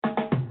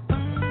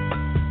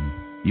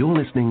You're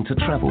listening to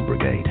Travel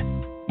Brigade,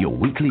 your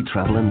weekly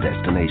travel and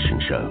destination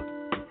show.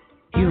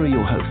 Here are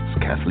your hosts,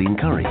 Kathleen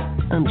Curry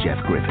and Jeff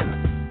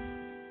Griffin.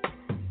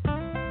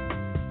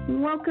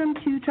 Welcome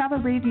to Travel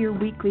Brigade, your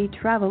weekly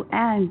travel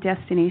and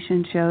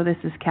destination show. This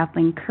is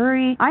Kathleen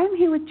Curry. I am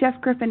here with Jeff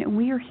Griffin, and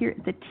we are here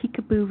at the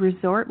Tikaboo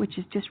Resort, which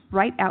is just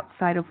right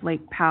outside of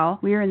Lake Powell.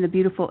 We are in the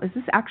beautiful, it's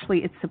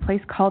a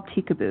place called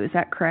Tikaboo, is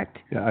that correct?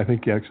 Yeah, I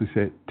think you actually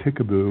say it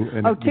Tikaboo.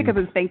 And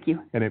Tikaboo, thank you.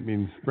 And it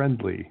means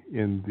friendly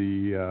in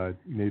the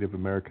Native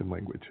American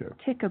language here.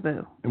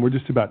 Tikaboo. And we're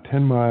just about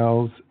 10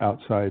 miles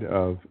outside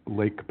of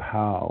Lake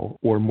Powell,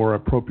 or more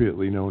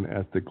appropriately known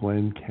as the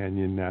Glen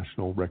Canyon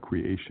National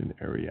Recreation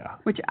Area.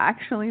 Which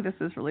actually, this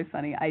is really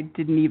funny. I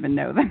didn't even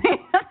know the name.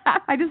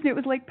 I just knew it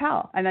was Lake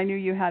Powell. And I knew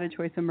you had a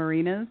choice of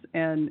marinas.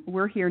 And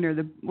we're here near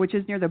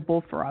the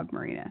Bullfrog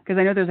Marina. Because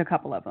I know there's a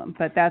couple of them.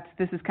 But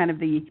this is kind of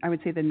the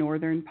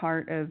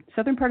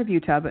southern part of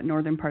Utah, but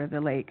northern part of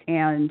the lake.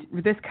 And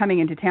with this coming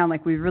into town,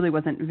 we really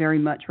wasn't very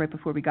much right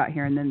before we got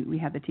here. And then we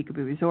had the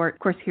Tikaboo Resort. Of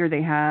course, here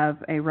they have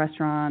a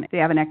restaurant. They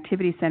have an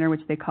activity center,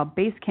 which they call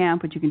Base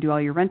Camp, which you can do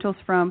all your rentals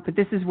from. But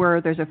this is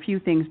where there's a few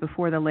things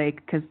before the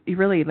lake. Because you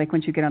really,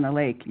 once you get on the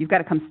lake, you've got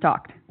to come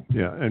stocked.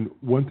 Yeah, and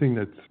one thing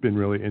that's been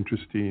really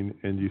interesting,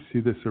 and you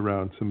see this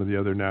around some of the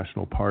other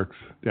national parks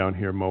down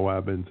here,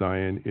 Moab and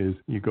Zion, is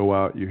you go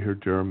out, you hear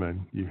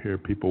German, you hear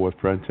people with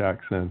French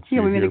accents.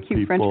 Yeah, we made a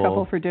cute French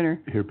couple for dinner.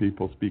 You hear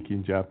people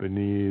speaking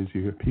Japanese.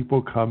 You hear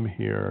people come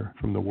here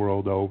from the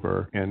world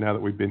over. And now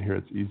that we've been here,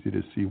 it's easy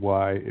to see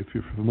why. If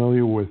you're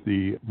familiar with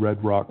the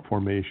red rock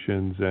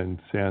formations and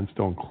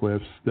sandstone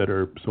cliffs that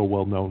are so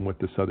well known with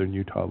the southern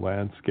Utah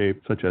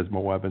landscape, such as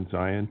Moab and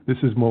Zion, this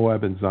is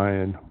Moab and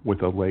Zion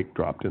with a lake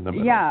dropped in the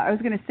middle. Yeah, I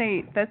was going to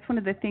say, that's one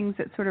of the things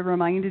that sort of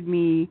reminded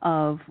me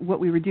of what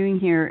we were doing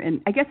here.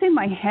 And I guess in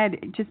my head,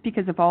 just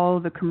because of all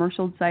the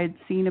commercials I'd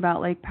seen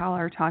about Lake Powell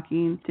or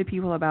talking to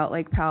people about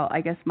Lake Powell,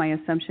 I guess my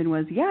assumption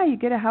was, you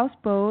get a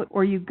houseboat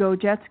or you go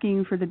jet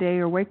skiing for the day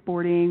or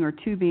wakeboarding or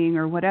tubing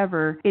or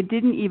whatever. It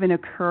didn't even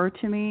occur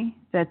to me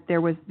that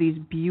there was these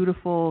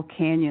beautiful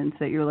canyons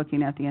that you're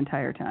looking at the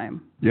entire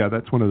time. Yeah,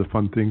 that's one of the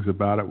fun things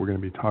about it we're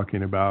going to be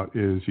talking about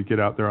is you get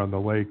out there on the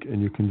lake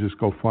and you can just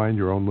go find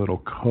your own little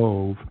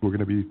cove. We're going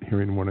to be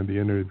hearing one of the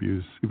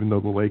interviews. Even though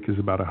the lake is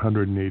about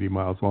 180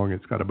 miles long,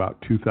 it's got about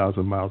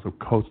 2,000 miles of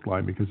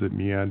coastline because it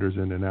meanders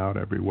in and out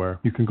everywhere.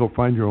 You can go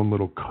find your own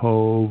little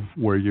cove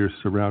where you're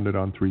surrounded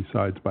on three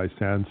sides by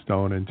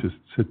sandstone and just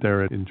sit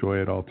there and enjoy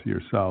it all to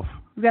yourself.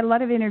 We've got a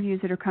lot of interviews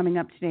that are coming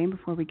up today, and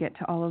before we get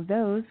to all of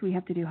those, we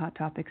have to do Hot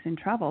Topics in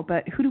Travel.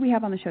 But who do we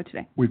have on the show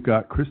today? We've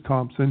got Chris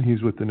Thompson.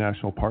 He's with the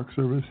National Park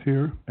Service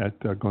here at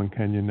Glen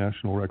Canyon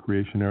National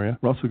Recreation Area.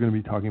 We're also going to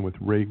be talking with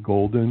Ray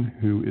Golden,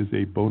 who is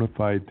a bona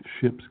fide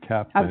ship's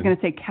captain. I was going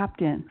to say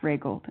Captain Ray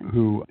Golden.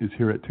 Who is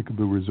here at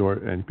Tikaboo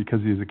Resort, and because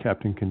he's a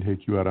captain, can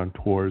take you out on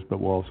tours, but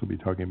we'll also be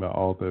talking about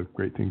all the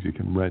great things you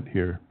can rent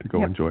here to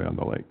go enjoy on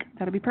the lake.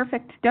 That'll be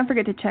perfect. Don't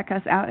forget to check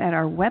us out at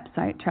our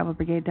website,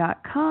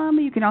 travelbrigade.com.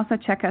 You can also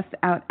check us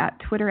out at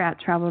Twitter at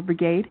Travel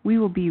Brigade. We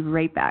will be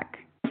right back.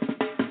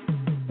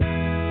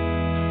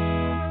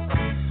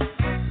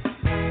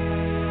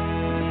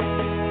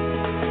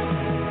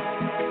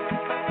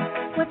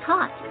 What's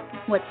hot?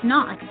 What's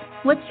not?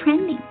 What's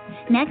trending?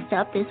 Next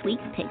up, this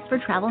week's picks for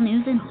travel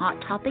news and hot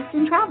topics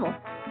in travel.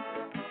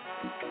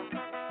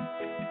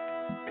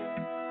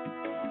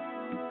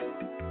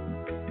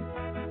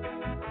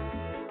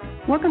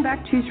 Welcome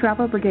back to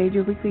Travel Brigade,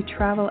 your weekly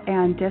travel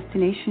and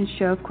destination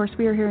show. Of course,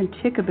 we are here in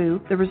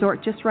Tikaboo, the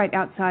resort just right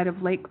outside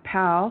of Lake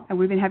Powell, and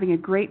we've been having a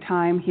great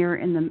time here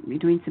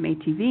doing some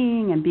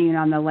ATVing and being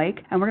on the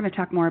lake, and we're going to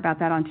talk more about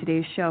that on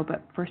today's show,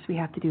 but first we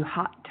have to do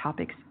Hot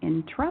Topics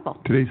in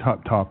Travel. Today's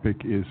hot topic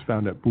is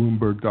found at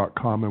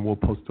Bloomberg.com, and we'll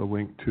post a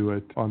link to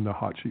it on the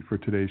hot sheet for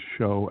today's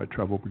show at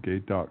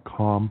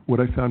travelbrigade.com. What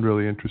I found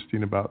really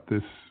interesting about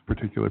this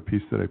particular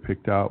piece that I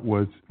picked out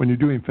was when you're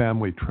doing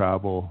family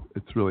travel,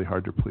 it's really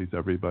hard to please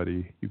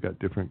everybody. You've got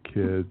different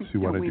kids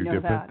who want to do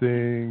different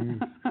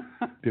things.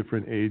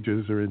 Different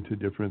ages are into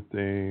different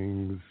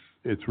things.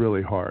 It's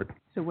really hard.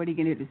 So what are you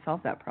going to do to solve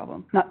that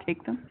problem? Not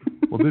take them?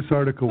 Well, this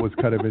article was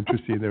kind of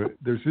interesting.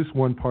 There's just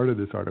one part of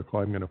this article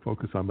I'm going to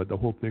focus on, but the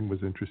whole thing was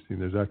interesting.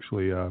 There's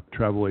actually a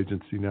travel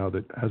agency now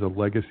that has a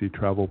legacy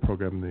travel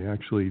program. They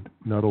actually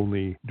not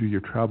only do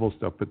your travel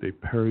stuff, but they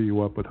pair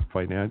you up with a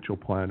financial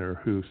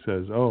planner who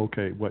says,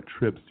 what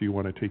trips do you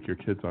want to take your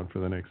kids on for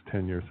the next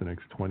 10 years, the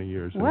next 20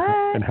 years?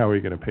 And how are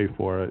you going to pay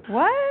for it?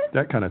 What?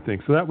 That kind of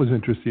thing. So that was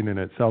interesting in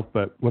itself.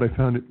 But what I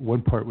found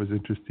one part was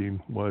interesting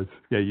was,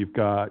 you've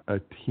got a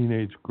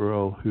teenage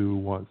girl who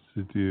wants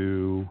to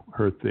do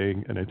her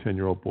thing and a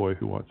 10-year-old boy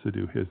who wants to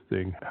do his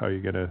thing. How are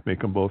you going to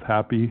make them both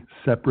happy?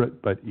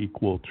 Separate but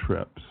equal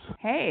trips.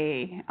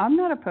 Hey, I'm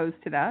not opposed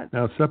to that.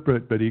 Now,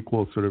 separate but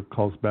equal sort of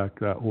calls back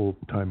that whole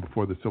time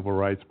before the civil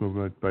rights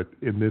movement, but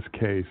in this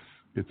case,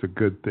 it's a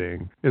good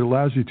thing. It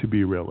allows you to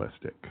be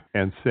realistic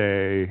and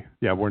say,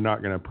 we're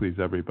not going to please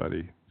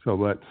everybody. So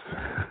let's...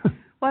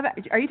 Well,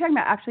 are you talking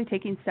about actually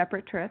taking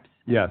separate trips?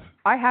 Yes.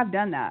 I have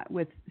done that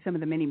with some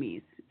of the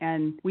mini-me's.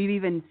 And we've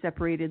even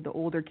separated the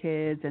older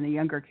kids and the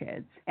younger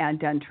kids and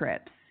done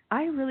trips.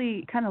 I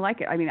really kind of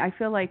like it. I mean, I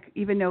feel like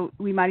even though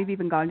we might have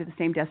even gone to the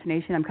same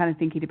destination, I'm kind of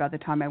thinking about the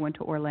time I went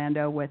to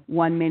Orlando with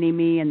one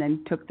mini-me and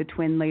then took the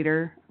twin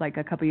later, like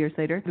a couple years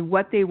later.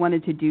 What they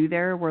wanted to do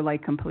there were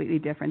like completely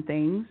different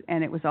things.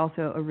 And it was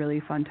also a really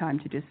fun time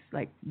to just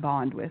like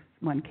bond with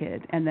one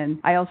kid. And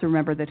then I also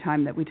remember the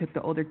time that we took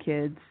the older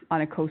kids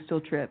on a coastal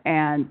trip,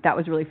 and that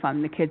was really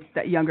fun.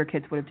 The younger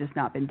kids would have just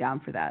not been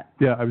down for that.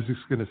 Yeah, I was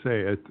just going to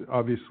say,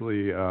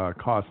 obviously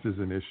cost is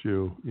an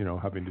issue,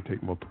 having to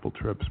take multiple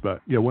trips.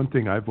 But yeah, one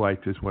thing I've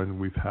liked is when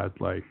we've had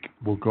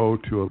we'll go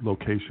to a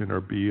location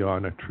or be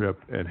on a trip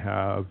and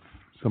have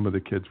some of the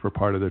kids for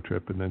part of the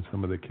trip, and then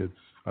some of the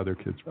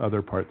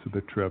other parts of the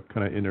trip,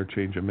 kind of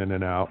interchange them in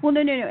and out. Well,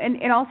 no.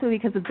 And also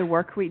because of the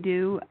work we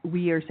do,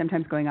 we are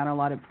sometimes going on a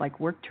lot of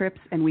work trips,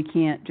 and we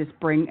can't just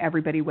bring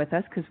everybody with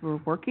us because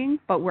we're working,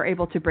 but we're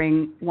able to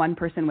bring one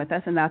person with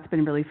us, and that's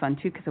been really fun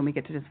too, because then we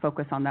get to just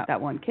focus on that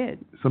one kid.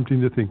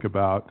 Something to think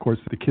about. Of course,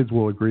 the kids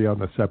will agree on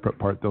the separate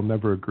part. They'll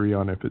never agree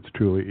on if it's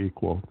truly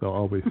equal. They'll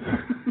always...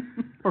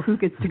 or who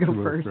gets to go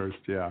first.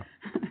 Yeah.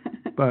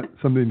 But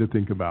something to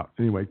think about.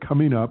 Anyway,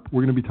 coming up,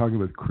 we're going to be talking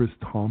with Chris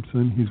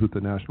Thompson. He's with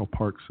the National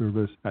Park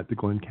Service at the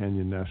Glen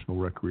Canyon National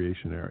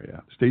Recreation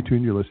Area. Stay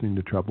tuned. You're listening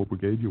to Travel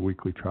Brigade, your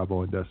weekly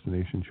travel and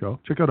destination show.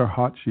 Check out our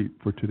hot sheet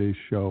for today's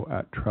show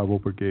at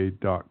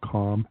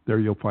travelbrigade.com. There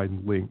you'll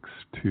find links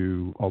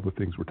to all the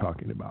things we're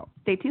talking about.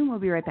 Stay tuned. We'll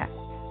be right back.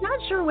 Not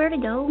sure where to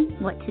go,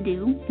 what to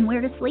do, and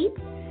where to sleep?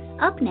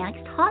 Up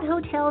next, hot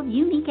hotels,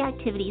 unique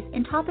activities,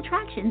 and top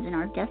attractions in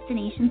our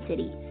destination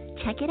city.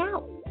 Check it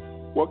out.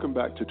 Welcome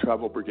back to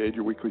Travel Brigade,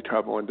 your weekly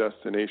travel and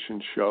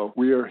destination show.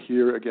 We are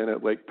here again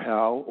at Lake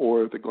Powell,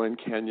 or the Glen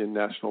Canyon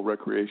National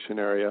Recreation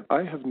Area.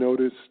 I have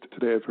noticed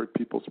today I've heard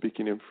people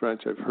speaking in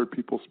French, I've heard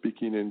people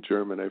speaking in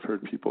German, I've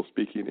heard people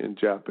speaking in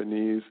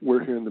Japanese.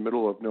 We're here in the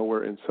middle of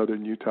nowhere in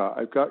southern Utah.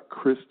 I've got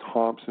Chris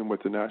Thompson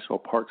with the National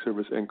Park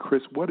Service. And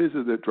Chris, what is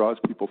it that draws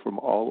people from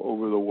all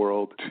over the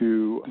world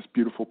to this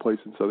beautiful place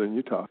in southern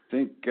Utah? I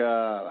think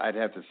I'd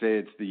have to say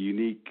it's the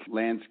unique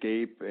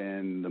landscape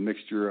and the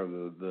mixture of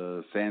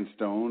the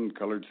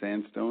colored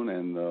sandstone,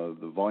 and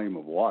the volume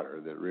of water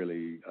that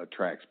really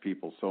attracts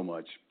people so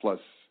much. Plus,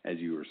 as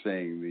you were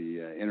saying,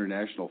 the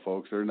international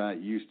folks, they're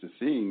not used to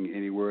seeing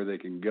anywhere they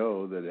can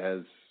go that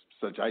has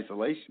such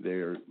isolation. They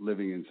are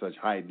living in such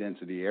high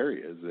density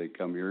areas. They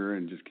come here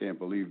and just can't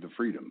believe the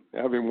freedom.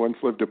 Having once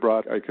lived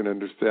abroad, I can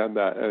understand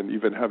that, and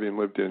even having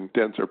lived in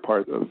denser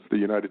parts of the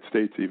United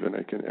States, even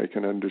I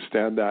can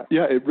understand that.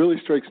 Yeah, it really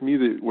strikes me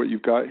that what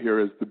you've got here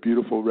is the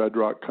beautiful red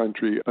rock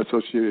country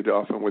associated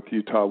often with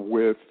Utah,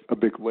 with a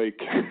big lake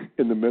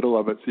in the middle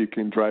of it, so you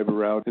can drive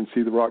around and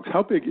see the rocks.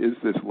 How big is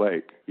this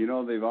lake?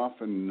 They've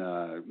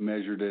often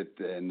measured it,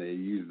 and they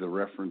use the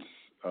reference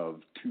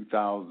of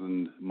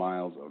 2,000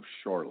 miles of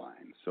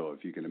shoreline. So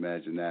if you can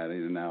imagine that,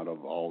 in and out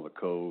of all the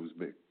coves,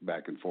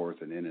 back and forth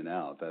and in and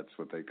out, that's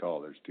what they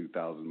call. There's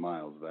 2,000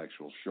 miles of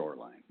actual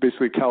shoreline.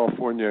 Basically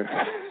California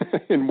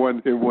in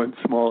one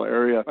small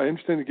area. I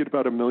understand you get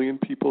about 1 million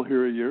people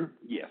here a year?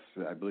 Yes,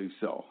 I believe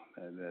so.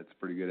 That's a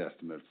pretty good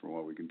estimate from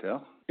what we can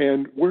tell.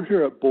 And we're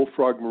here at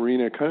Bullfrog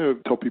Marina. Kind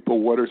of tell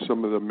people what are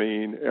some of the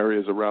main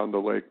areas around the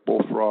lake,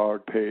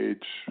 Bullfrog,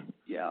 Page.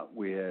 Yeah,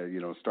 we have,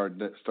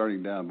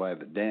 starting down by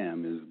the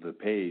dam is the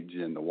Page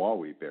and the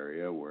Wahweap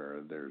area,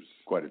 where there's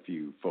quite a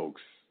few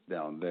folks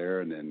down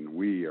there. And then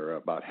we are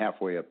about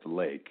halfway up the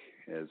lake.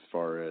 As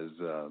far as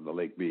the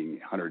lake being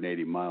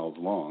 180 miles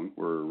long,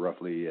 we're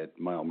roughly at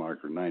mile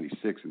marker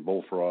 96 in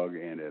Bullfrog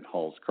and at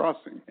Hall's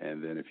Crossing.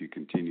 And then if you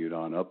continued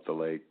on up the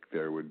lake,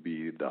 there would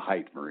be the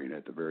Height Marina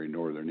at the very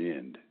northern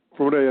end.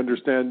 From what I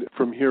understand,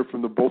 from here,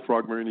 from the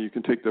Bullfrog Marina, you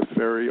can take the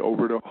ferry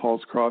over to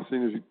Hall's Crossing.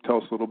 Can you tell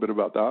us a little bit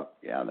about that?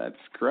 Yeah, that's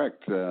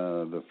correct.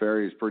 The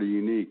ferry is pretty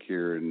unique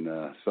here in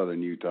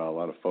southern Utah. A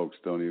lot of folks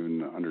don't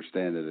even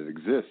understand that it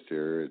exists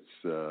here.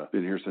 It's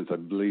been here since, I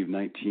believe,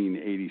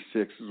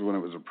 1986 is when it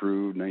was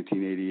approved,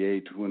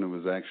 1988 when it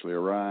was actually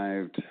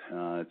arrived.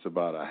 It's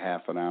about a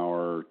half an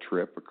hour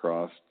trip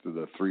across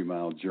the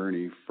 3-mile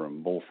journey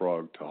from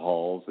Bullfrog to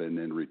Hall's, and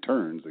then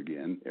returns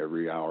again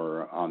every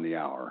hour on the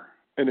hour.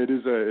 And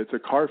it's a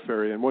car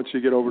ferry, and once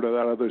you get over to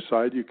that other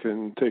side, you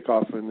can take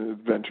off and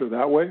adventure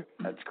that way?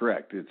 That's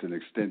correct. It's an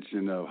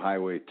extension of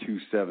Highway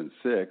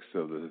 276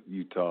 of the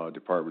Utah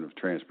Department of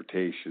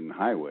Transportation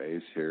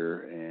highways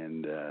here,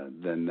 and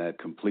then that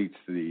completes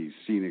the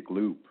scenic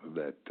loop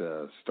that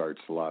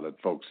starts a lot of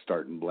folks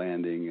starting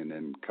Blanding and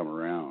then come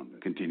around.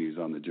 It continues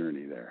on the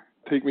journey there.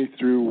 Take me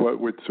through what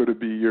would sort of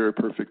be your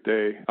perfect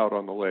day out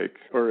on the lake.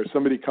 Or if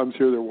somebody comes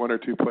here, there are 1 or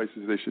 2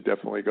 places they should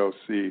definitely go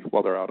see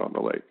while they're out on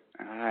the lake.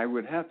 I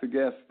would have to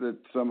guess that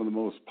some of the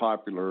most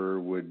popular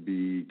would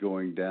be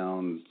going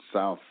down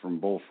south from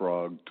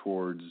Bullfrog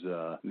towards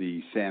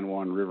the San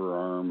Juan River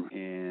arm,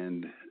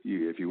 and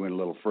if you went a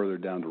little further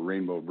down to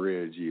Rainbow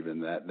Bridge, even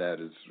that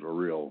is a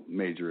real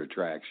major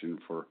attraction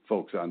for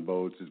folks on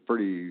boats. It's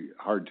pretty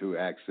hard to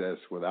access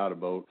without a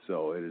boat,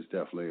 so it is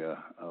definitely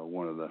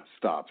one of the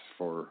stops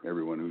for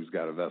everyone who's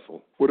got a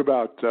vessel. What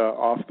about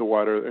off the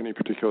water? Any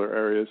particular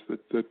areas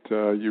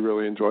that you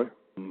really enjoy?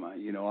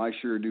 I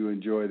sure do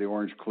enjoy the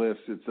Orange Cliffs.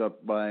 It's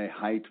up by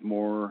height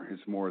more.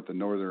 It's more at the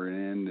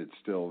northern end. It's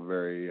still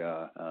very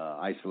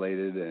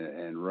isolated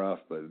and rough,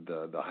 but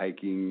the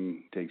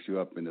hiking takes you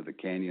up into the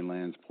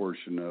Canyonlands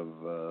portion of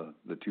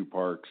the two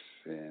parks.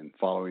 And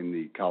following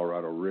the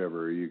Colorado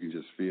River, you can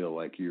just feel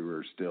like you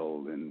were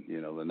still in,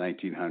 the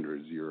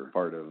 1900s. You're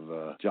part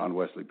of John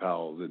Wesley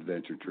Powell's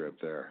adventure trip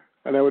there.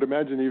 And I would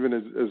imagine even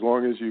as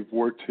long as you've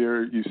worked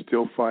here, you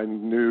still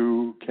find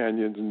new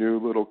canyons, new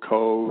little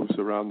coves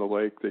around the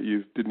lake that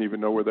you didn't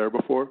even know were there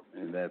before?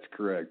 And that's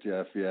correct,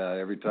 Jeff. Yeah,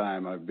 every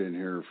time I've been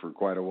here for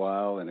quite a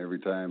while, and every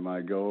time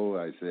I go,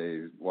 I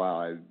say, wow,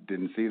 I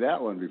didn't see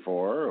that one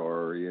before,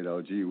 or,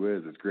 gee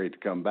whiz, it's great to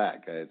come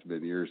back. It's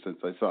been years since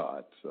I saw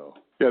it, so.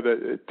 Yeah,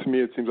 to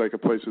me it seems like a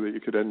place that you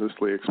could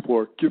endlessly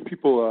explore. Give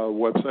people a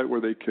website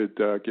where they could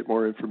get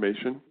more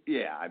information.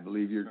 Yeah, I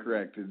believe you're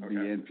correct. It'd be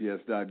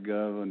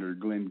nps.gov under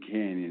Glen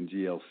Canyon,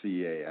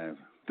 GLCA.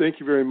 Thank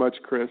you very much,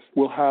 Chris.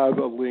 We'll have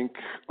a link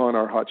on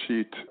our hot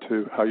sheet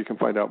to how you can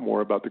find out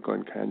more about the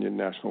Glen Canyon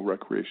National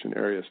Recreation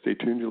Area. Stay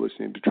tuned. You're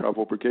listening to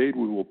Travel Brigade.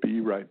 We will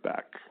be right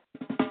back.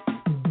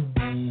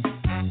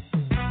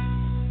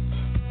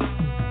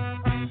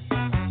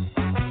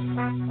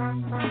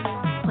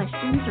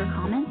 Questions or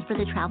comments for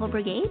the Travel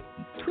Brigade?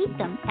 Tweet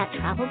them at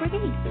Travel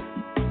Brigade.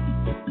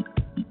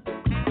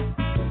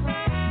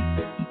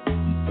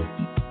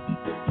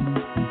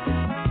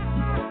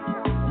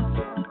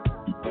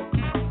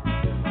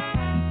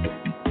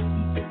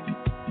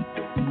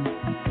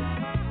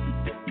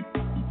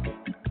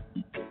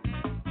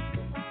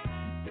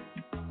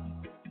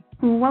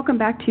 Welcome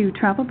back to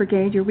Travel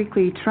Brigade, your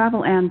weekly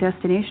travel and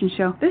destination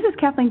show. This is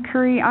Kathleen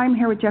Curry. I'm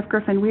here with Jeff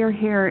Griffin. We are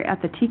here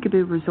at the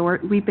Tikaboo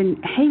Resort. We've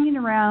been hanging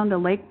around the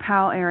Lake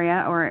Powell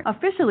area, or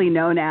officially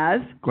known as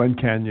Glen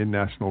Canyon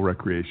National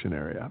Recreation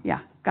Area. Yeah,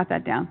 got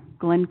that down.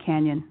 Glen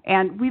Canyon.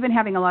 And we've been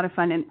having a lot of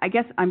fun. And I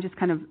guess I'm just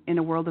kind of in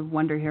a world of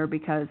wonder here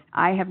because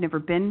I have never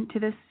been to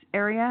this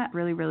area.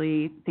 Really,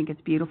 really think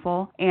it's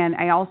beautiful. And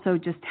I also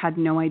just had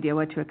no idea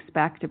what to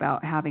expect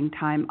about having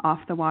time off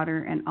the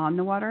water and on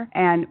the water.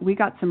 And we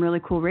got some really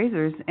cool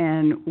razors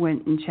and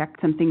went and checked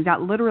some things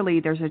out. Literally,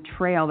 there's a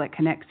trail that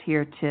connects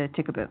here to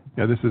Tikaboo.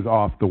 Yeah, this is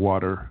off the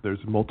water. There's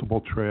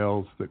multiple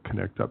trails that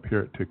connect up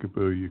here at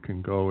Tikaboo. You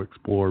can go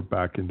explore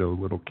back into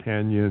little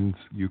canyons.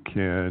 You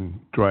can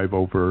drive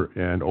over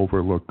and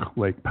overlook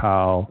Lake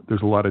Powell.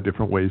 There's a lot of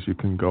different ways you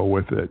can go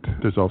with it.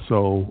 There's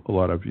also a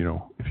lot of,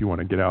 if you want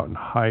to get out and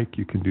hike,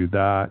 you can do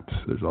that.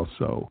 There's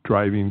also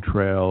driving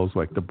trails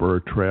like the Burr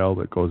Trail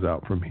that goes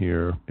out from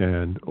here,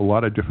 and a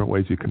lot of different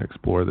ways you can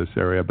explore this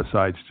area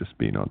besides just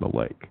being on the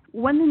lake.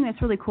 One thing that's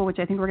really cool, which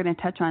I think we're going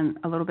to touch on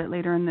a little bit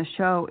later in the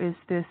show, is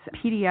this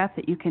PDF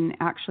that you can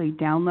actually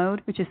download,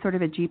 which is sort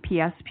of a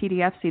GPS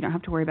PDF, so you don't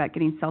have to worry about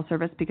getting cell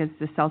service because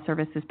the cell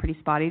service is pretty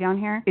spotty down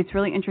here. It's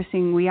really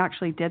interesting. We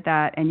actually did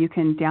that, and you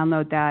can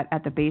download that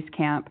at the base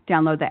camp,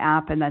 download the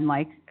app, and then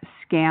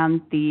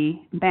scan the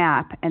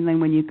map, and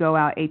then when you go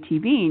out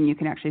ATVing, you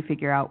can actually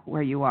figure out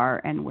where you are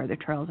and where the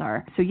trails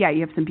are. So yeah,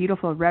 you have some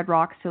beautiful red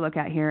rocks to look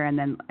at here, and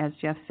then as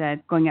Jeff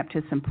said, going up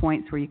to some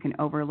points where you can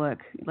overlook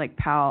Lake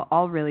Powell,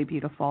 all really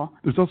beautiful.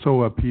 There's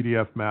also a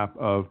PDF map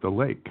of the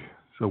lake.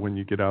 So when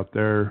you get out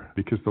there,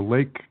 because the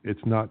lake,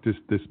 it's not just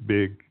this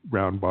big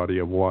round body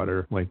of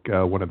water like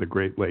one of the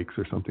Great Lakes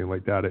or something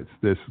like that. It's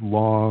this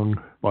long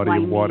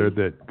body of water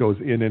that goes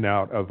in and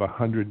out of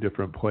 100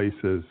 different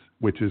places,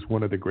 which is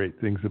one of the great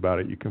things about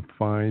it.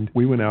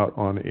 We went out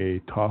on a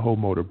Tahoe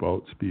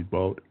motorboat,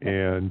 speedboat,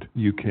 and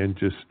you can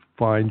just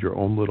find your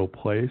own little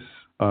place.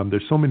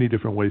 There's so many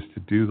different ways to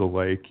do the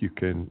lake. You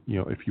can,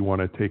 if you want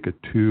to take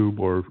a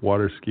tube or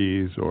water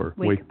skis or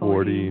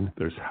wakeboarding,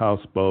 there's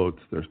houseboats,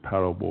 there's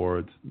paddle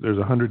boards. There's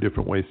 100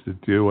 different ways to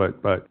do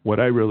it. But what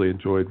I really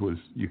enjoyed was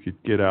you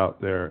could get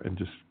out there and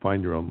just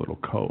find your own little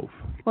cove.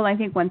 Well, I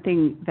think one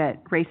thing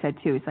that Ray said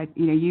too is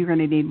you're going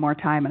to need more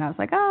time. And I was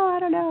like, I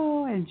don't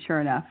know. And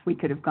sure enough, we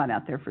could have gone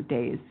out there for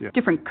days. Yeah.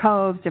 Different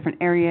coves, different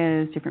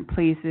areas, different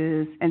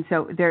places. And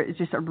so there's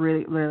just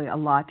really a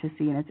lot to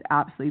see, and it's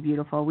absolutely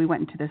beautiful. We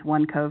went into this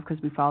one cove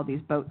because we followed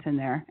these boats in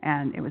there,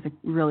 and it was a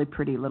really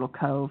pretty little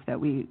cove that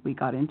we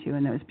got into,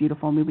 and it was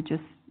beautiful. And we would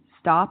just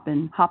stop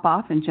and hop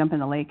off and jump in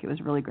the lake. It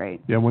was really great.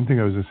 Yeah, one thing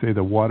I was going to say,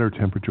 the water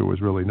temperature was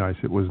really nice.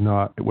 It wasn't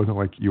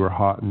like you were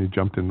hot and you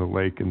jumped in the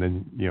lake and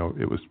then,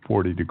 it was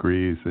 40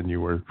 degrees and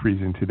you were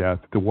freezing to death.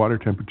 The water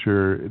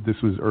temperature, this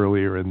was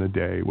earlier in the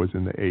day, was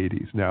in the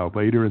 80s. Now,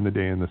 later in the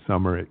day in the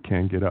summer, it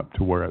can get up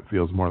to where it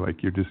feels more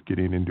like you're just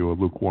getting into a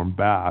lukewarm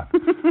bath.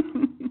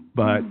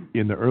 But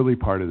in the early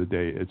part of the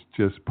day, it's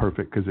just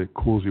perfect because it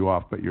cools you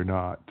off, but you're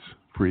not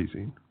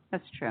freezing.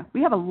 That's true.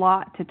 We have a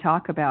lot to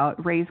talk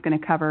about. Ray's going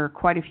to cover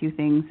quite a few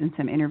things in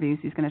some interviews.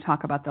 He's going to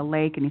talk about the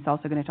lake, and he's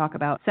also going to talk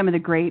about some of the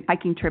great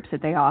hiking trips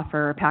that they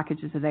offer,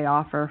 packages that they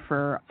offer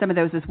for some of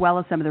those, as well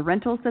as some of the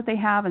rentals that they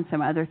have and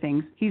some other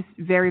things. He's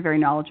very, very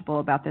knowledgeable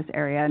about this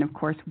area, and of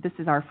course, this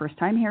is our first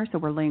time here, so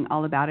we're learning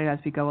all about it as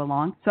we go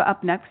along. So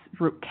up next,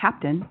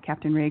 Captain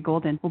Ray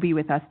Golden will be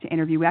with us to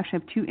interview. We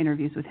actually have 2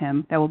 interviews with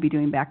him that we'll be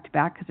doing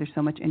back-to-back because there's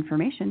so much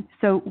information.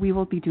 So we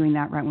will be doing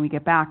that right when we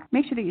get back.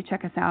 Make sure that you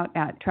check us out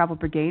at Travel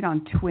Brigade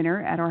on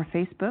Twitter, at our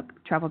Facebook,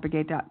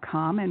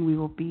 travelbrigade.com, and we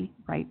will be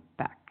right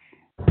back.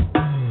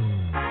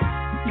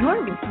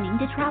 You're listening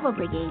to Travel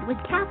Brigade with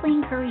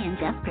Kathleen Curry and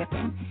Jeff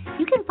Griffin.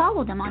 You can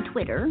follow them on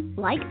Twitter,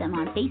 like them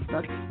on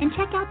Facebook, and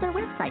check out their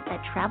website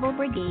at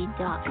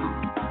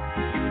travelbrigade.com.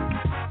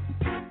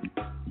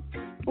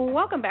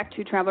 Welcome back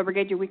to Travel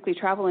Brigade, your weekly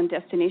travel and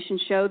destination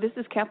show. This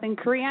is Kathleen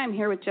Curry. I'm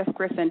here with Jeff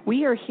Griffin.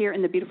 We are here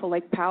in the beautiful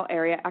Lake Powell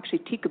area, actually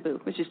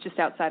Tikaboo, which is just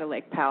outside of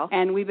Lake Powell,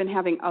 and we've been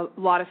having a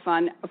lot of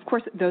fun. Of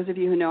course, those of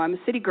you who know I'm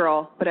a city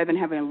girl, but I've been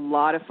having a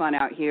lot of fun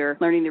out here,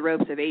 learning the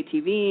ropes of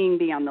ATVing,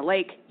 being on the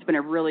lake. It's been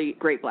a really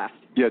great blast.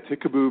 Yeah,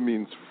 Tikaboo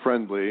means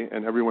friendly,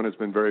 and everyone has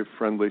been very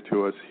friendly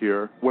to us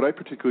here. What I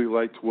particularly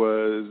liked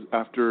was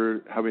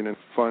after having a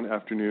fun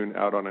afternoon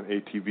out on an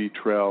ATV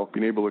trail,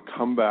 being able to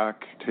come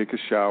back, take a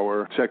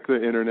shower, check the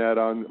internet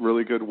on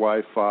really good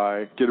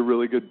Wi-Fi, get a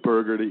really good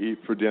burger to eat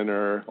for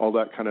dinner, all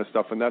that kind of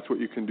stuff, and that's what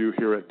you can do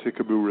here at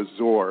Tikaboo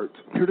Resort.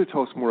 Here to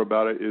tell us more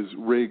about it is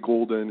Ray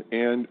Golden.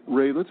 And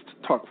Ray, let's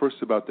talk first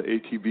about the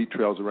ATV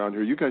trails around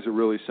here. You guys are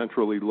really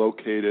centrally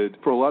located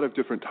for a lot of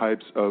different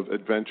types of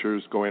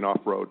adventures going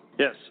off-road.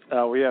 Yes,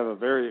 we have a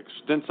very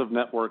extensive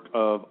network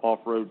of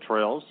off-road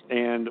trails,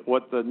 and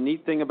what the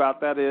neat thing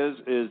about that is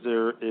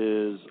there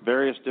is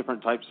various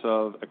different types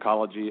of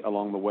ecology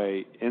along the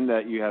way, in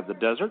that you have the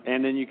desert,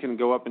 and then you can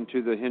go up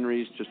into the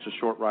Henrys just a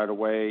short ride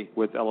away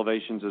with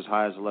elevations as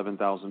high as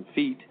 11,000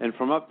 feet, and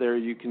from up there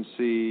you can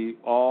see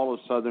all of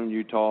southern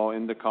Utah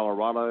into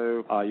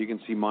Colorado. You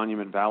can see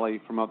Monument Valley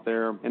from up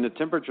there, and the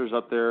temperatures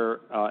up there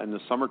in the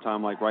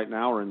summertime, like right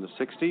now, are in the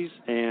 60s,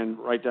 and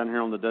right down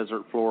here on the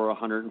desert floor,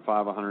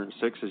 105, 106,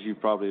 as you've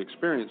probably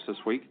experienced this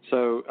week.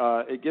 So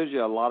it gives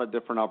you a lot of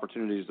different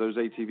opportunities. Those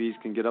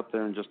ATVs can get up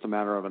there in just a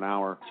matter of an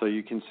hour, so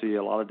you can see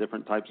a lot of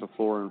different types of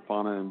flora and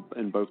fauna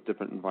in both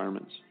different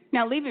environments.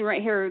 Now, leaving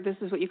right here, this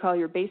is what you call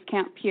your base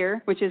camp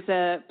here, which is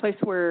a place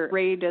where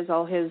Ray does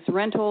all his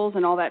rentals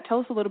and all that. Tell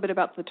us a little bit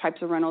about the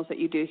types of rentals that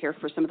you do here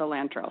for some of the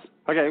land trails.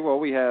 Okay, well,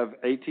 we have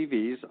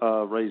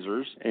ATVs,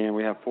 razors, and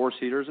we have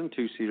 4-seaters and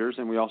 2-seaters,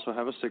 and we also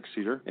have a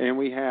 6-seater. And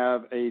we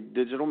have a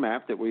digital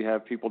map that we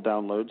have people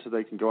download so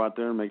they can go out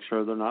there and make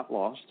sure they're not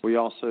lost. We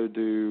also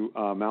do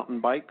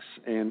mountain bikes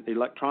and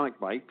electronic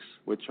bikes,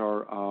 which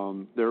are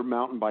they're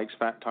mountain bikes,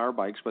 fat tire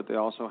bikes, but they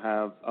also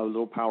have a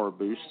little power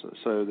boost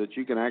so that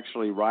you can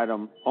actually ride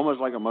them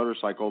almost like a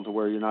motorcycle to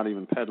where you're not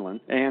even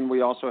pedaling. And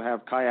we also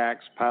have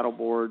kayaks, paddle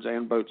boards,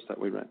 and boats that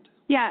we rent.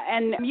 Yeah,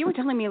 and you were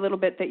telling me a little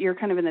bit that you're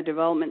kind of in the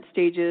development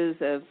stages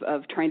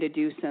of trying to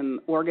do some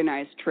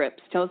organized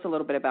trips. Tell us a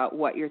little bit about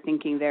what you're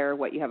thinking there,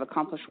 what you have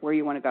accomplished, where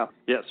you want to go.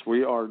 Yes,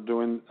 we are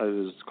doing,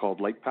 it's called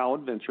Lake Powell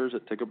Adventures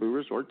at Tikaboo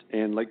Resort,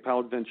 and Lake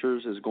Powell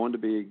Adventures is going to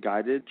be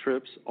guided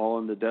trips all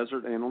in the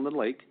desert and on the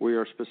lake. We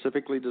are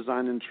specifically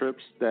designing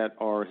trips that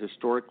are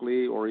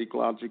historically or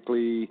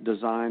ecologically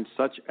designed,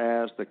 such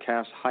as the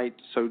Cass Height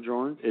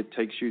Sojourn. It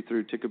takes you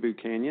through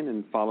Tikaboo Canyon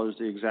and follows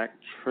the exact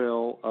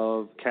trail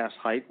of Cass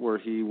Height, where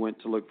he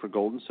went to look for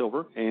gold and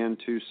silver and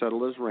to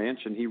settle his ranch,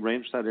 and he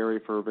ranched that area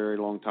for a very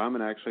long time,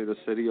 and actually the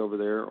city over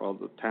there, or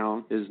the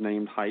town, is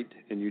named Height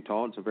in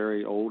Utah. It's a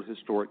very old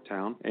historic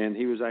town, and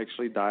he was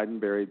actually died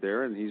and buried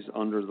there, and he's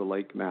under the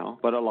lake now.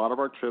 But a lot of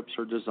our trips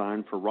are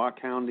designed for rock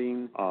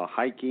hounding,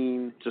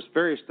 hiking, just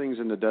various things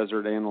in the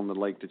desert and on the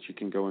lake that you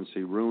can go and see,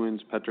 ruins,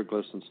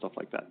 petroglyphs, and stuff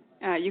like that.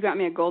 You got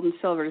me a gold and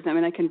silver. Does that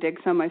mean I can dig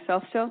some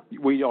myself still?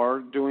 We are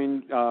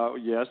doing,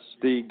 yes.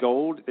 The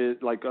gold, is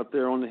like up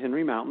there on the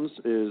Henry Mountains,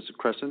 is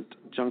Crescent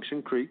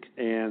Junction Creek,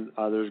 and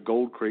there's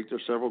Gold Creek.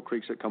 There's several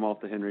creeks that come off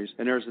the Henrys,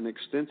 and there's an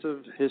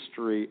extensive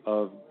history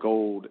of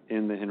gold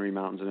in the Henry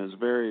Mountains, and it's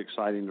very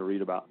exciting to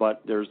read about.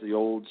 But there's the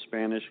old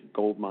Spanish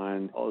gold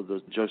mine, or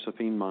the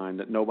Josephine mine,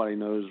 that nobody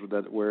knows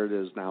where it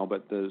is now,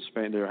 but there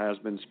has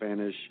been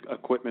Spanish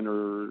equipment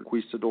or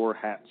conquistador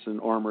hats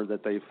and armor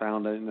that they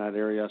found in that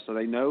area, so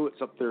they know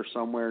it's up there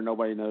somewhere.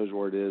 Nobody knows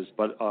where it is,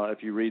 but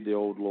if you read the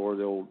old lore,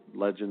 the old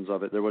legends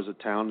of it, there was a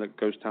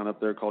ghost town up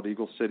there called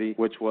Eagle City,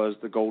 which was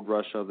the gold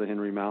rush of the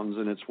Henry Mountains,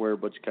 and it's where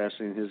Butch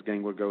Cassidy and his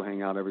gang would go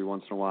hang out every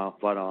once in a while.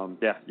 But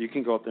yeah, you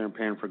can go up there and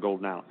pan for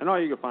gold now, and all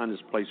you can find is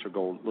placer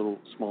gold, little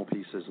small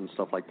pieces and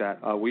stuff like that.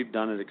 We've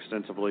done it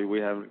extensively. We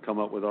haven't come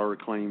up with our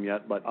claim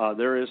yet, but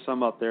there is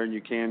some up there, and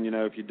you can,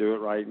 if you do it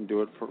right and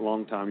do it for a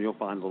long time, you'll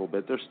find a little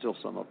bit. There's still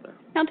some up there.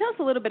 Now tell us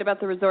a little bit about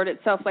the resort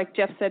itself. Like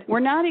Jeff said, we're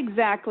not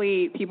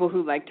exactly people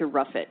who like to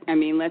rough it. I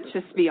mean, let's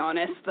just be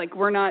honest. Like,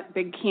 we're not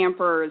big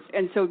campers,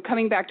 and so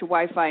coming back to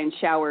Wi-Fi and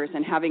showers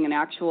and having an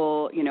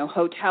actual,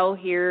 hotel hotel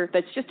here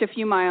that's just a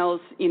few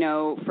miles,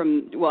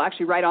 from,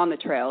 actually right on the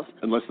trails.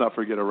 And let's not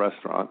forget a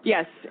restaurant.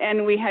 Yes,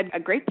 and we had a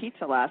great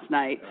pizza last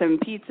night. Some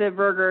pizza,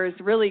 burgers,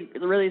 really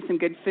some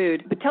good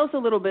food. But tell us a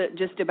little bit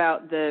just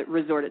about the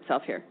resort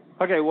itself here.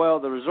 Okay, well,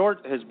 the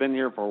resort has been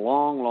here for a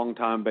long, long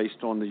time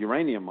based on the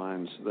uranium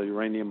mines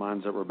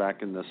that were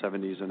back in the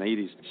 70s and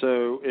 80s.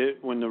 So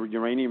when the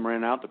uranium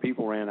ran out, the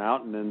people ran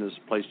out, and then this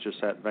place just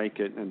sat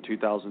vacant. In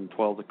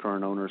 2012, the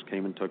current owners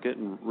came and took it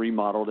and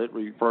remodeled it,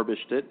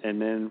 refurbished it,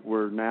 and then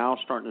we're now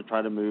starting to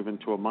try to move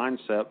into a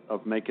mindset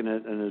of making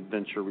it an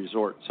adventure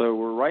resort. So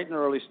we're right in the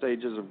early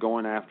stages of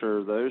going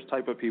after those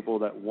type of people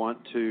that want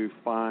to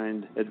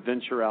find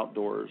adventure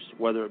outdoors,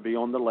 whether it be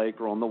on the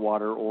lake or on the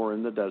water or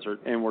in the desert,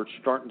 and we're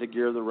starting to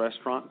gear the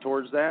restaurant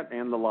towards that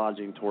and the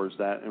lodging towards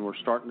that, and we're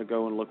starting to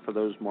go and look for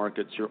those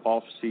markets, your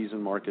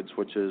off-season markets,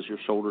 which is your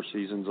shoulder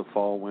seasons of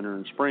fall, winter,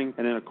 and spring,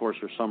 and then, of course,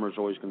 your summer is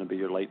always going to be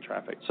your late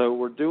traffic. So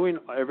we're doing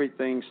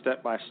everything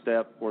step by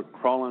step. We're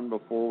crawling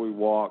before we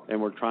walk,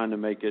 and we're trying to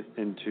make it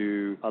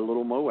into a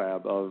little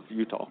Moab of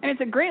Utah. And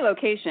it's a great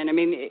location. I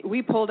mean,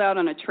 we pulled out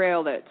on a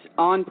trail that's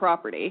on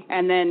property,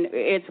 and then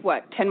it's,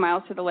 10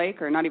 miles to the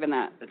lake, or not even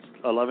that? It's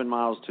 11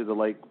 miles to the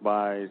lake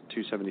by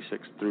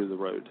 276 through the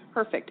road.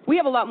 Perfect. We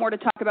have a lot more to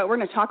talk about. We're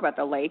going to talk about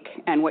the lake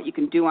and what you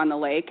can do on the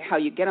lake, how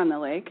you get on the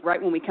lake.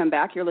 Right when we come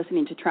back, you're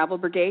listening to Travel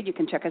Brigade. You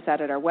can check us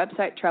out at our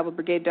website,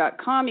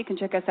 travelbrigade.com. You can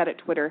check us out at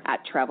Twitter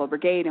at Travel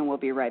Brigade, and we'll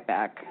be right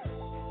back.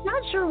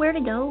 Not sure where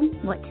to go,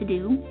 what to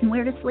do, and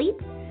where to sleep?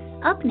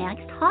 Up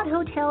next, hot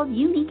hotels,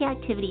 unique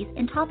activities,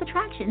 and top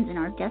attractions in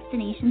our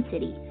destination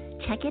city.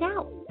 Check it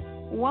out.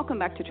 Welcome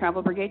back to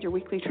Travel Brigade, your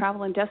weekly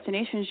travel and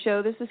destination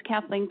show. This is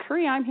Kathleen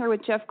Curry. I'm here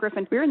with Jeff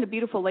Griffin. We're in the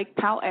beautiful Lake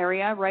Powell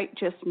area, right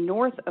just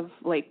north of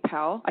Lake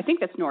Powell. I think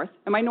that's north.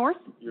 Am I north?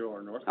 You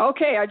are north.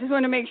 Okay, I just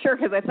wanted to make sure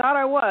because I thought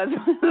I was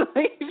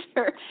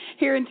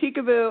here in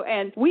Tikaboo.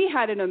 And we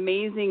had an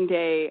amazing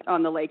day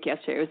on the lake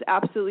yesterday. It was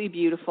absolutely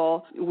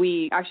beautiful.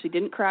 We actually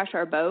didn't crash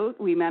our boat.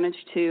 We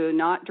managed to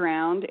not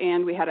drown,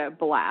 and we had a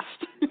blast.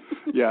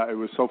 Yeah, it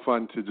was so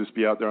fun to just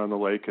be out there on the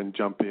lake and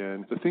jump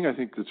in. The thing I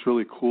think that's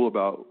really cool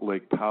about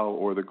Lake Powell,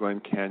 or the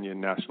Glen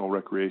Canyon National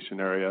Recreation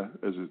Area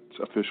as its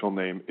official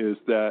name, is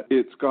that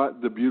it's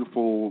got the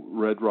beautiful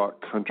red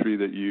rock country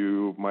that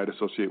you might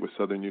associate with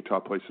southern Utah,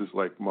 places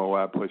like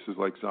Moab, places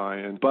like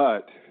Zion,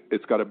 but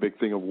it's got a big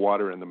thing of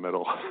water in the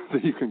middle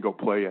that you can go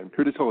play in.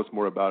 Here to tell us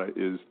more about it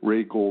is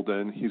Ray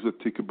Golden. He's with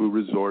Tikaboo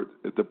Resort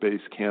at the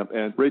base camp.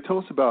 And Ray, tell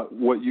us about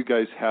what you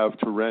guys have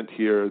to rent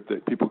here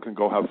that people can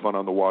go have fun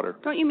on the water.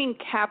 Don't you mean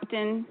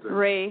Captain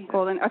Ray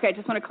Golden? Okay,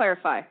 just want to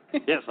clarify.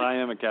 Yes, I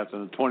am a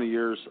captain. 20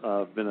 years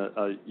I've been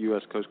a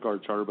U.S. Coast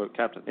Guard charter boat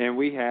captain. And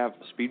we have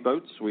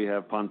speedboats, we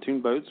have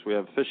pontoon boats, we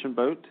have fishing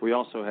boat, we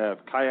also have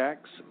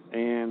kayaks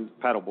and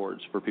paddle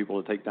boards for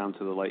people to take down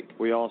to the lake.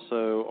 We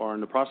also are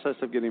in the process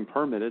of getting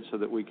permitted so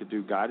that we could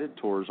do guided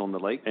tours on the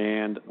lake,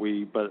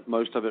 but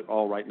most of it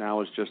all right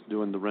now is just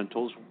doing the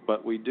rentals,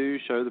 but we do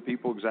show the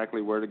people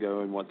exactly where to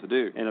go and what to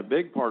do. And a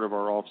big part of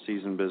our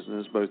off-season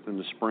business, both in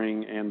the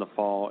spring and the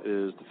fall,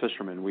 is the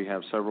fishermen. We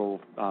have several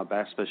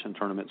bass fishing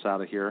tournaments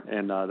out of here,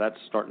 and that's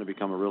starting to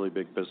become a really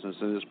big business.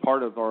 And as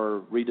part of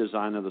our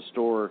redesign of the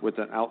store with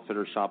an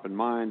outfitter shop in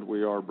mind,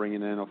 we are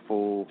bringing in a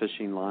full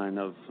fishing line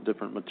of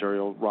different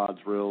material, rods,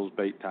 reels,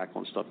 bait,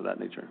 tackle, and stuff of that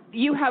nature.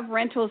 You have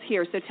rentals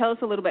here, so tell us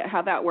a little bit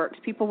how that works.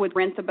 People would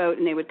rent the boat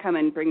and they would come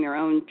and bring their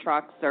own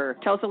trucks, or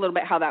tell us a little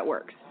bit how that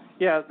works.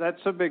 Yeah, that's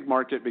a big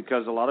market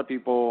because a lot of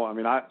people,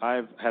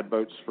 I've had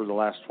boats for the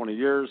last 20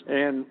 years,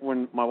 and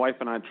when my wife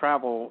and I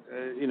travel,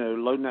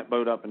 loading that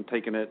boat up and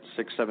taking it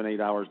 6, 7,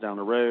 8 hours down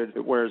the road,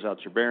 it wears out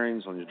your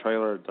bearings on your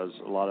trailer. There's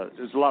a lot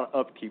of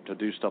upkeep to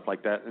do stuff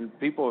like that, and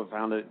people have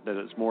found that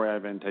it's more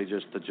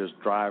advantageous to just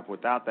drive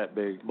without that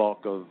big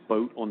bulk of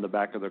boat on the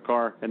back of their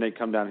car, and they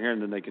come down here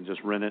and then they can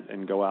just rent it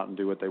and go out and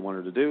do what they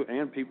wanted to do.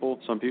 And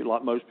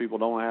most people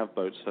don't have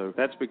boats, so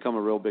that's become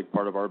a real big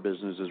part of our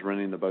business, is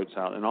renting the boats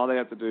out. And all they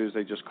have to do is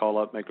they just call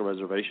up, make a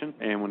reservation,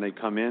 and when they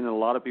come in, and a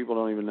lot of people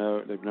don't even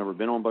know, they've never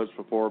been on boats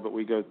before, but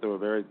we go through a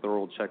very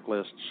thorough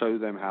checklist, show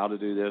them how to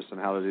do this and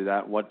how to do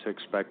that, what to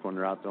expect when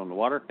they're out there on the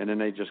water, and then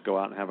they just go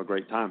out and have a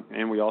great time.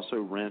 And we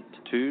also rent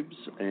tubes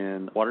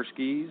and water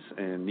skis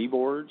and knee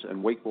boards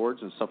and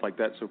wakeboards and stuff like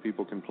that so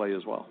people can play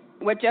as well.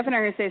 What Jeff and I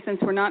are going to say, since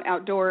we're not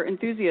outdoor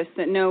enthusiasts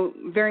that know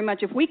very much,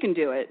 if we can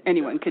do it,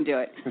 anyone can do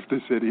it. If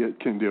this idiot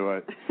can do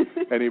it,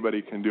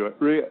 anybody can do it.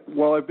 Ray,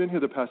 while I've been here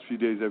the past few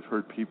days, I've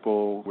heard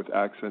people with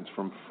accents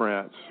from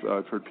France.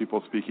 I've heard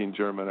people speaking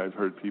German. I've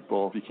heard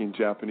people speaking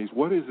Japanese.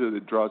 What is it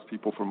that draws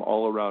people from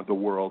all around the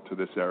world to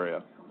this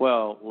area?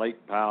 Well, Lake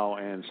Powell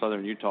and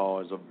southern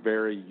Utah is a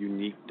very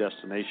unique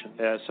destination.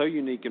 So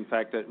unique, in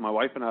fact, that my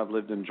wife and I have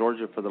lived in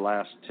Georgia for the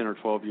last 10 or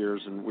 12 years,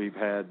 and we've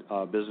had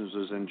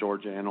businesses in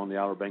Georgia and on the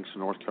Outer Banks of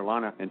North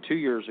Carolina. And 2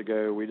 years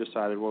ago, we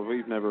decided,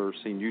 we've never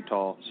seen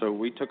Utah, so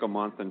we took a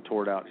month and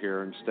toured out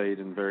here and stayed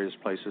in various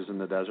places in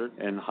the desert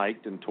and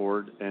hiked and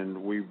toured, and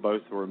we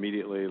both were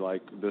immediately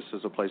like, this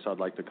is a place I'd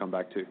like to come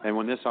back to. And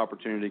when this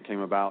opportunity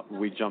came about,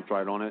 we jumped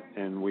right on it,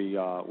 and we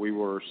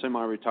were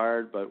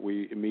semi-retired, but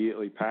we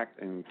immediately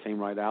packed and and came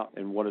right out.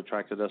 And what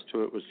attracted us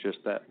to it was just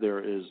that there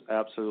is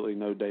absolutely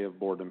no day of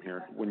boredom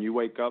here. When you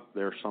wake up,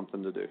 there's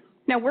something to do.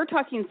 Now, we're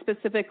talking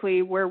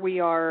specifically where we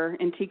are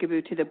in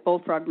Tikaboo to the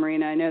Bullfrog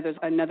Marina. I know there's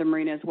another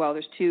marina as well.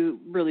 There's two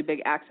really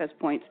big access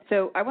points.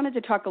 So I wanted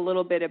to talk a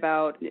little bit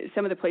about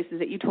some of the places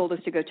that you told us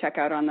to go check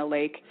out on the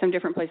lake, some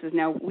different places.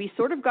 Now, we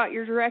sort of got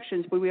your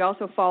directions, but we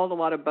also followed a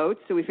lot of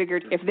boats, so we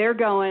figured if they're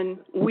going,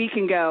 we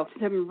can go.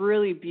 Some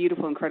really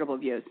beautiful, incredible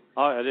views.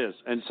 Oh, it is.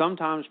 And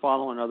sometimes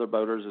following other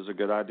boaters is a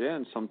good idea,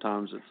 and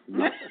sometimes it's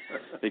not,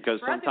 because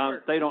sometimes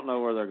they don't know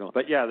where they're going.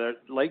 But, yeah,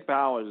 Lake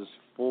Powell is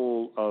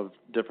full of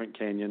different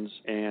canyons,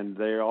 and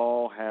they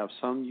all have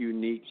some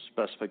unique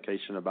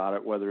specification about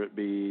it, whether it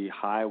be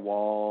high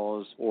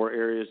walls or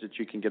areas that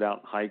you can get out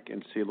and hike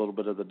and see a little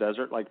bit of the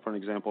desert. Like, for an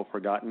example,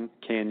 Forgotten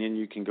Canyon,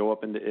 you can go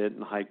up into it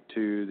and hike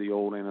to the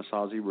old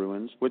Anasazi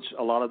ruins, which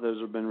a lot of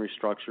those have been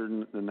restructured,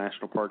 and the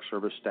National Park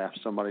Service staffs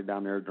somebody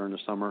down there during the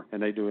summer,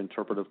 and they do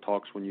interpretive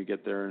talks when you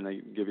get there, and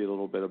they give you a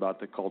little bit about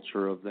the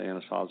culture of the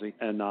Anasazi.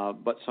 And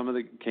but some of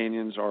the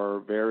canyons are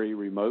very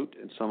remote,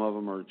 and some of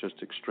them are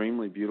just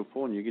extremely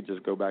beautiful, and you could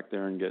just go back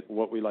there and get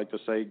what we like to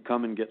say,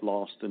 come and get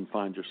lost and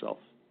find yourself.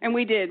 And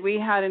we did. We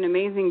had an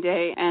amazing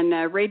day,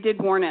 and Ray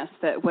did warn us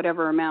that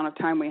whatever amount of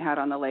time we had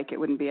on the lake, it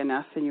wouldn't be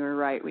enough, and you were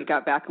right. We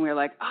got back, and we were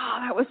like, oh,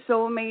 that was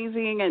so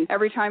amazing, and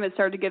every time it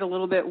started to get a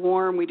little bit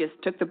warm, we just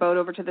took the boat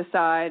over to the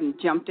side and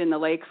jumped in the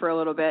lake for a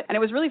little bit, and it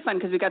was really fun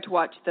because we got to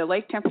watch the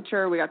lake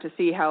temperature. We got to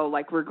see how,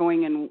 like, we're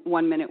going in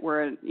 1 minute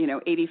we're at,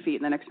 80 feet,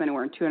 and the next minute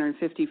we're in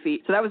 250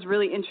 feet. So that was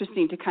really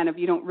interesting to kind of,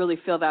 you don't really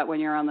feel that when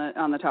you're on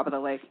the top of the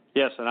lake.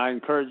 Yes, and I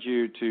encourage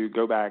you to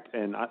go back,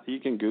 and you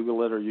can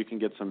Google it or you can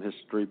get some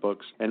history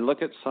books and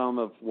look at some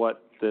of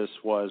what this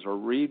was, or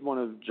read one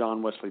of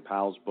John Wesley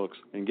Powell's books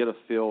and get a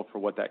feel for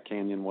what that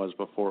canyon was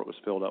before it was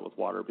filled up with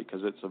water,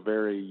 because it's a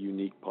very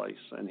unique place.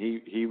 And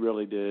he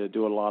really did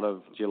do a lot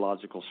of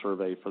geological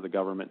survey for the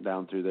government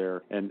down through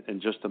there. And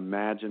just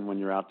imagine when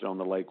you're out there on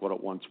the lake what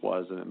it once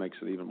was, and it makes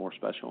it even more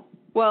special.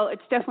 Well,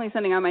 it's definitely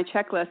something on my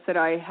checklist that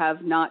I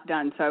have not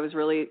done, so I was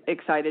really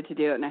excited to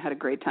do it, and I had a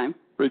great time.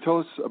 Ray, tell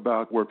us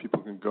about where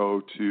people can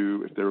go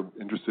to if they're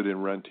interested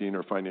in renting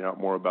or finding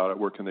out more about it.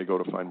 Where can they go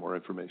to find more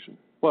information?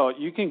 Well,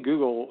 you can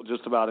Google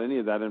just about any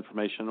of that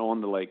information on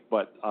the lake,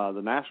 but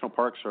the National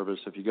Park Service,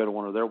 if you go to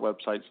one of their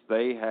websites,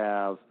 they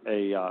have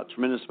a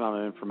tremendous amount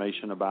of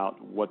information about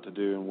what to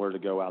do and where to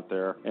go out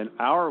there. And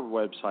our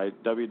website,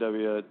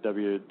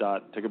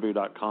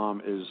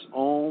 www.tikaboo.com, is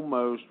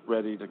almost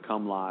ready to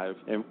come live.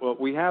 And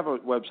we have a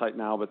website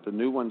now, but the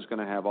new one's going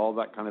to have all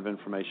that kind of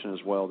information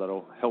as well that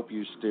will help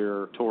you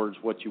steer towards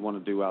what you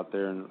want to do out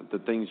there and the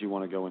things you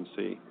want to go and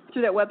see.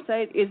 Through that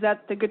website, is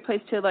that the good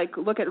place to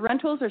look at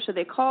rentals, or should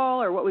they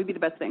call, or what would be the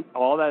best thing?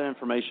 All that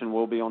information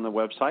will be on the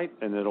website,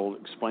 and it'll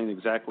explain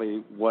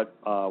exactly what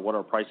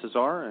our prices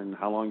are and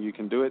how long you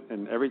can do it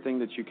and everything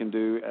that you can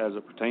do as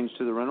it pertains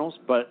to the rentals.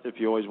 But if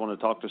you always want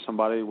to talk to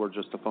somebody, we're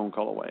just a phone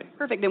call away.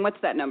 Perfect. And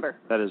what's that number?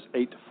 That is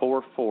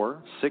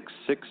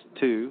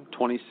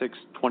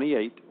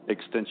 844-662-2628,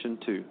 extension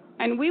 2.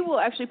 And we will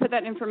actually put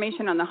that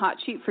information on the hot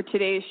sheet for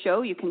today's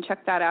show. You can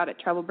check that out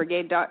at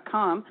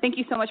travelbrigade.com. Thank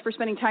you so much for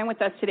spending time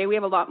with us today. We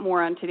have a lot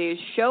more on today's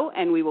show,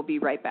 and we will be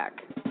right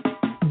back.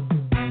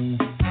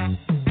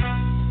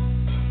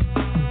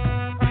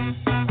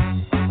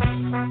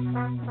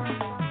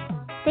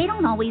 They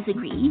don't always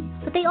agree,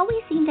 but they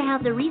always seem to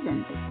have their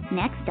reasons.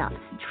 Next up,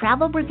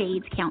 Travel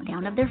Brigade's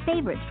countdown of their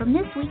favorites from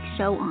this week's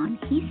show on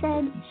He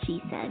Said, She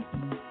Said.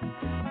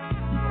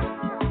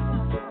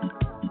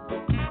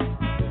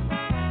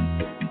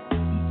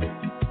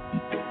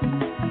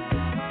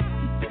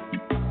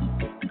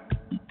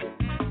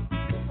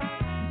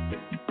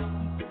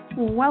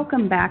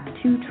 Welcome back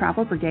to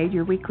Travel Brigade,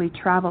 your weekly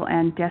travel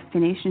and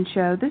destination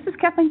show. This is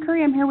Kathleen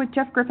Curry. I'm here with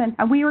Jeff Griffin,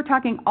 and we were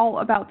talking all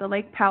about the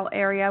Lake Powell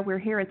area. We're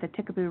here at the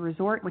Tikaboo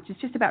Resort, which is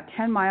just about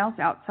 10 miles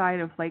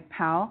outside of Lake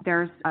Powell.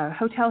 There's a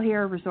hotel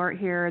here, a resort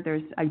here.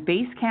 There's a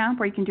base camp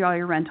where you can do all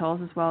your rentals,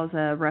 as well as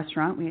a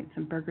restaurant. We ate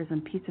some burgers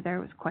and pizza there.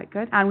 It was quite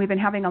good. And we've been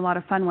having a lot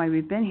of fun while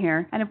we've been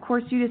here. And, of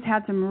course, you just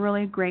had some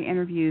really great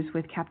interviews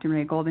with Captain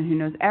Ray Golden, who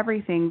knows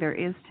everything there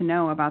is to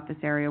know about this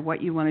area,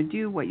 what you want to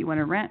do, what you want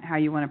to rent, how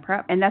you want to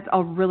prep. And that's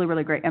all really,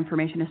 really great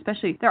information,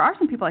 especially there are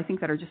some people I think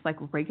that are just like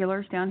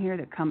regulars down here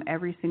that come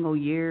every single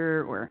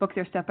year or book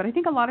their stuff, but I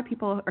think a lot of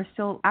people are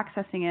still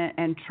accessing it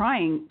and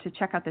trying to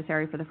check out this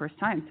area for the first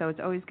time, so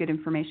it's always good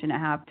information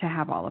to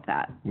have all of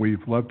that.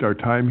 We've loved our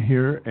time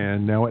here,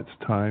 and now it's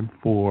time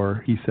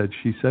for He Said,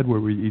 She Said,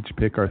 where we each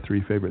pick our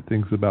 3 favorite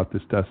things about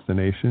this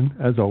destination.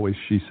 As always,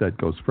 She Said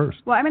goes first.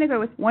 Well, I'm going to go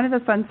with one of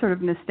the fun sort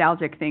of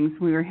nostalgic things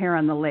when we were here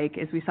on the lake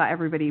is we saw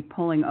everybody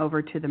pulling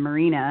over to the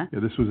marina. Yeah,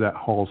 this was at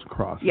Hall's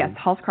Crossing. Yes,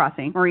 Hall's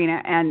Crossing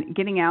Marina and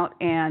getting out,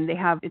 and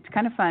it's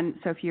kind of fun.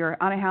 So if you're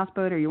on a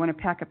houseboat or you want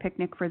to pack a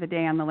picnic for the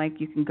day on the lake,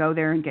 you can go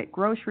there and get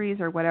groceries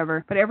or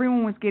whatever. But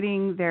everyone was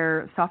getting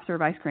their soft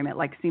serve ice cream. It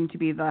seemed to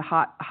be the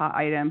hot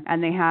item,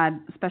 and they had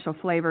special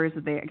flavors.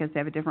 I guess they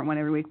have a different one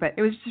every week, but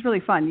it was just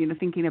really fun,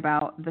 thinking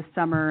about the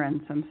summer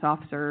and some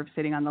soft serve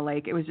sitting on the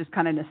lake. It was just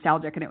kind of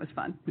nostalgic, and it was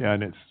fun. Yeah,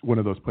 and it's one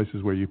of those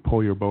places where you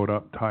pull your boat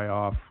up, tie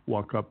off,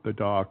 walk up the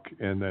dock,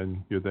 and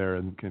then you're there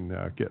and can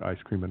get ice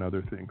cream and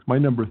other things. My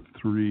number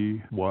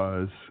 3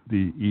 was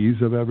the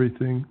ease of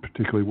everything,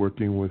 particularly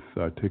working with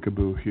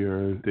Tikaboo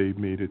here. They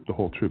made the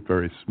whole trip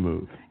very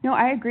smooth. No,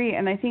 I agree,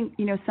 and I think,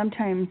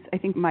 sometimes I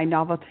think my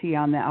novelty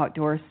on the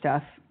outdoor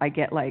stuff, I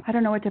get I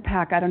don't know what to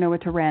pack. I don't know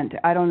what to rent.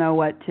 I don't know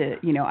what to,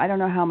 I don't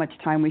know how much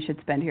time we should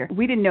spend here.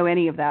 We didn't know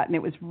any of that, and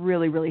it was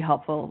really, really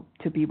helpful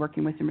to be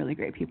working with some really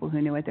great people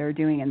who knew what they were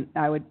doing, and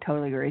I would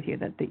totally agree with you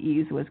that the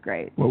ease was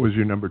great. What was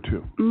your number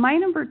 2? My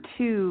number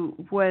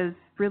 2 was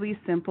really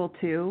simple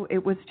too.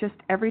 It was just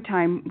every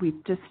time we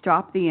just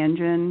stopped the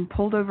engine,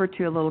 pulled over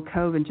to a little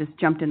cove, and just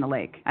jumped in the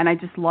lake. And I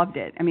just loved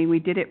it. I mean, we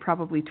did it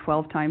probably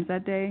 12 times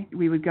that day.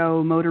 We would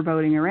go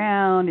motorboating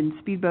around and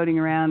speedboating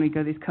around. We'd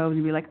go to these coves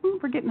and be like,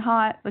 we're getting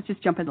hot. Let's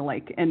just jump in the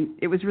lake. And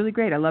it was really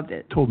great. I loved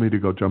it. Told me to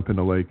go jump in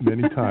the lake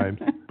many times.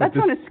 That's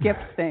one of Skip's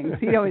things.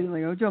 He always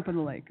jump in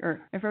the lake. Or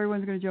if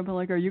everyone's going to jump in the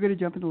lake, are you going to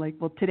jump in the lake?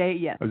 Well, today,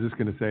 yes. I was just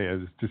going to say,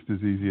 it's just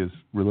as easy as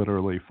we're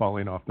literally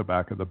falling off the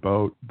back of the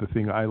boat. The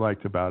thing I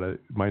liked about it,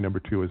 my number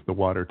 2 is the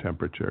water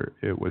temperature.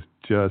 It was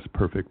just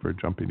perfect for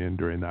jumping in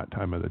during that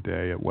time of the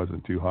day. It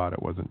wasn't too hot.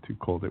 It wasn't too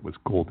cold. It was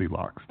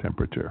Goldilocks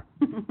temperature.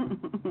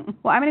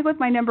 Well, I'm going to go with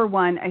my number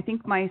 1. I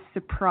think my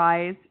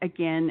surprise,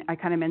 again, I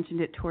kind of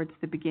mentioned it towards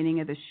the beginning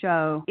of the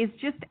show, is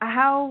just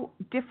how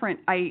different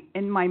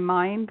in my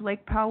mind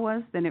Lake Powell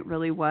was than it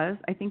really was.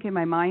 I think in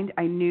my mind,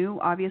 I knew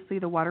obviously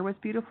the water was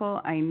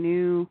beautiful. I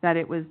knew that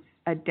it was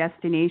a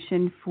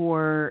destination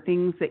for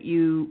things that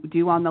you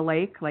do on the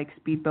lake, like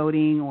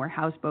speedboating or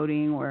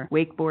houseboating or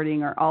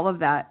wakeboarding or all of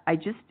that. I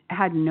just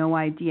had no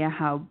idea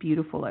how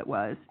beautiful it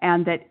was,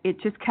 and that it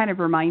just kind of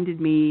reminded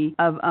me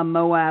of a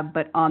Moab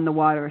but on the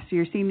water. So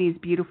you're seeing these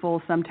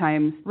beautiful,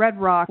 sometimes red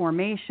rock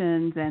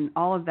formations and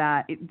all of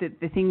that,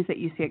 the things that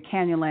you see at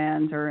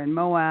Canyonlands or in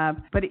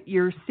Moab, but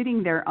you're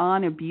sitting there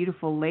on a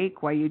beautiful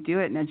lake while you do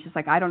it, and it's just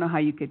I don't know how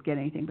you could get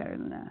anything better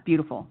than that.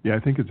 Beautiful. Yeah, I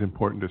think it's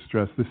important to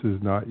stress this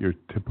is not your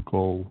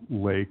typical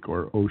lake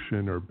or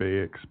ocean or bay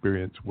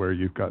experience where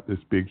you've got this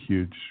big,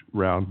 huge,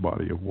 round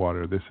body of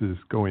water. This is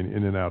going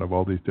in and out of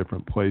all these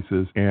different places.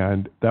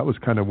 And that was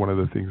kind of one of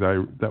the things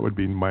that would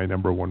be my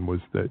number 1, was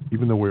that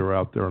even though we were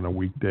out there on a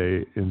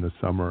weekday in the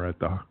summer at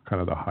the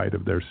kind of the height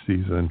of their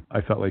season,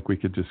 I felt like we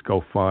could just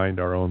go find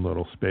our own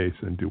little space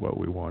and do what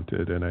we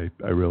wanted. And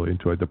I really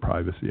enjoyed the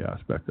privacy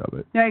aspect of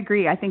it. No, I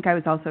agree. I think I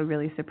was also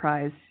really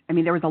surprised. I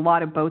mean, there was a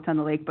lot of boats on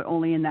the lake, but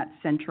only in that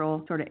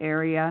central sort of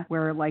area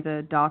where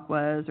the dock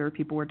was or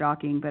people were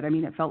docking. But I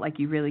mean, it felt like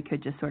you really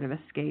could just sort of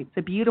escape. It's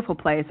a beautiful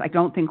place. I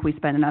don't think we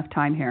spent enough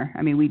time here.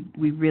 I mean,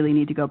 we really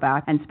need to go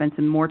back and spend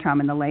some more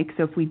time in the lake.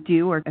 So if we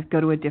do, or go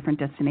to a different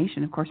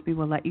destination, of course, we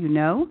will let you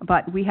know.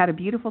 But we had a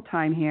beautiful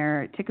time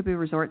here. Tikaboo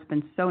Resort's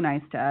been so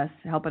nice to us,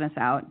 helping us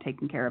out,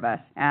 taking care of us.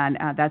 And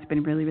that's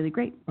been really, really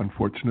great.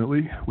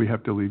 Unfortunately, we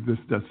have to leave this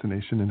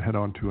destination and head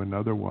on to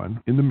another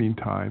one. In the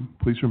meantime,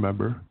 please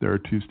remember there are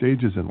 2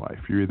 stages in life.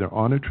 You're either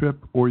on a trip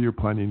or you're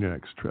planning your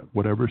next trip.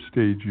 Whatever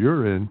stage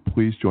you're in,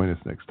 please join us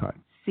next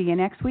time. See you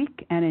next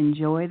week and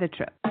enjoy the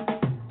trip.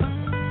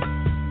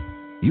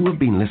 You have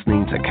been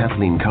listening to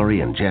Kathleen Curry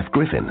and Jeff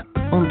Griffin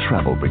on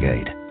Travel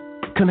Brigade.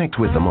 Connect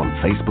with them on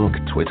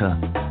Facebook, Twitter,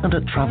 and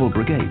at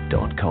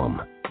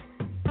travelbrigade.com.